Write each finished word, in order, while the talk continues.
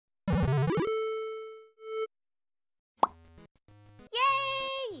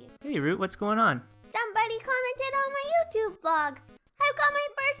Hey, Root, what's going on? Somebody commented on my YouTube vlog. I've got my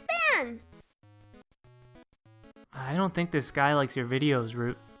first fan. I don't think this guy likes your videos,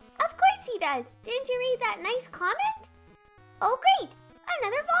 Root. Of course he does. Didn't you read that nice comment? Oh great,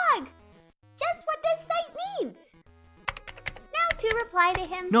 another vlog. Just what this site needs. Now to reply to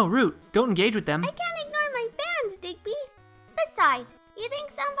him. No, Root, don't engage with them. I can't ignore my fans, Digby. Besides, you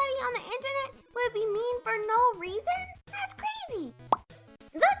think somebody on the internet would be mean for no reason? That's crazy.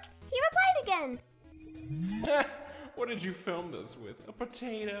 Look, he replied again. What did you film this with? A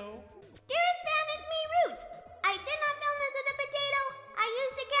potato? Dearest fan, it's me, Root. I did not film this with a potato. I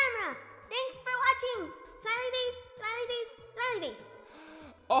used a camera. Thanks for watching. Smiley face, smiley face, smiley face.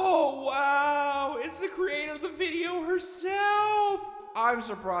 Oh, wow! It's the creator of the video herself! I'm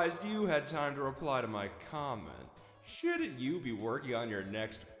surprised you had time to reply to my comment. Shouldn't you be working on your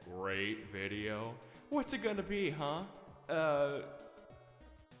next great video? What's it gonna be, huh?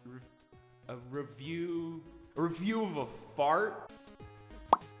 A review of a fart?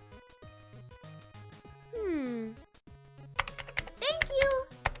 Thank you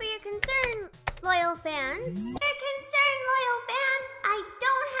for your concern, loyal fan. Your concern, loyal fan. I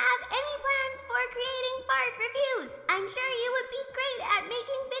don't have any plans for creating fart reviews. I'm sure you would be great at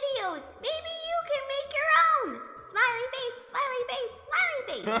making videos. Maybe you can make your own. Smiley face, smiley face, smiley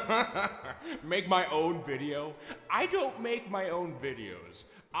face. Make my own video? I don't make my own videos.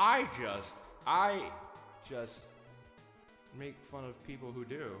 I just make fun of people who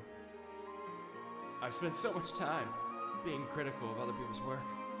do. I've spent so much time being critical of other people's work.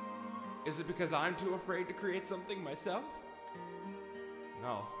 Is it because I'm too afraid to create something myself?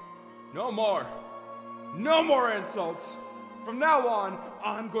 No. No more. No more insults. From now on,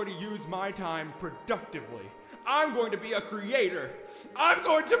 I'm going to use my time productively. I'm going to be a creator. I'm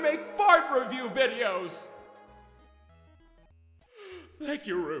going to make fart review videos. Thank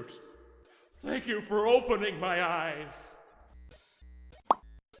you, Root. Thank you for opening my eyes.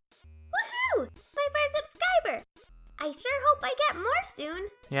 Woohoo! My first subscriber. I sure hope I get more soon.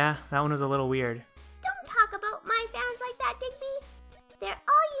 Yeah, that one was a little weird. Don't talk about my fans like that, Digby. They're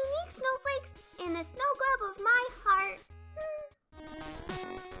all unique snowflakes in the snow globe of my heart.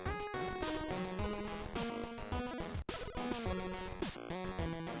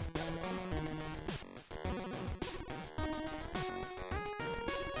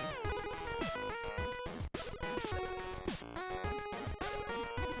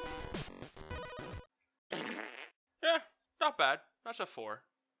 Yeah, not bad. That's a 4.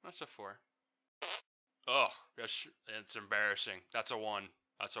 That's a 4. Oh, it's embarrassing. That's a 1.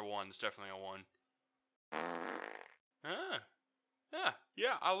 That's a 1. It's definitely a 1.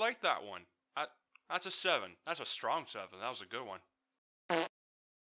 Yeah, I like that one. That's a 7. That's a strong 7. That was a good one.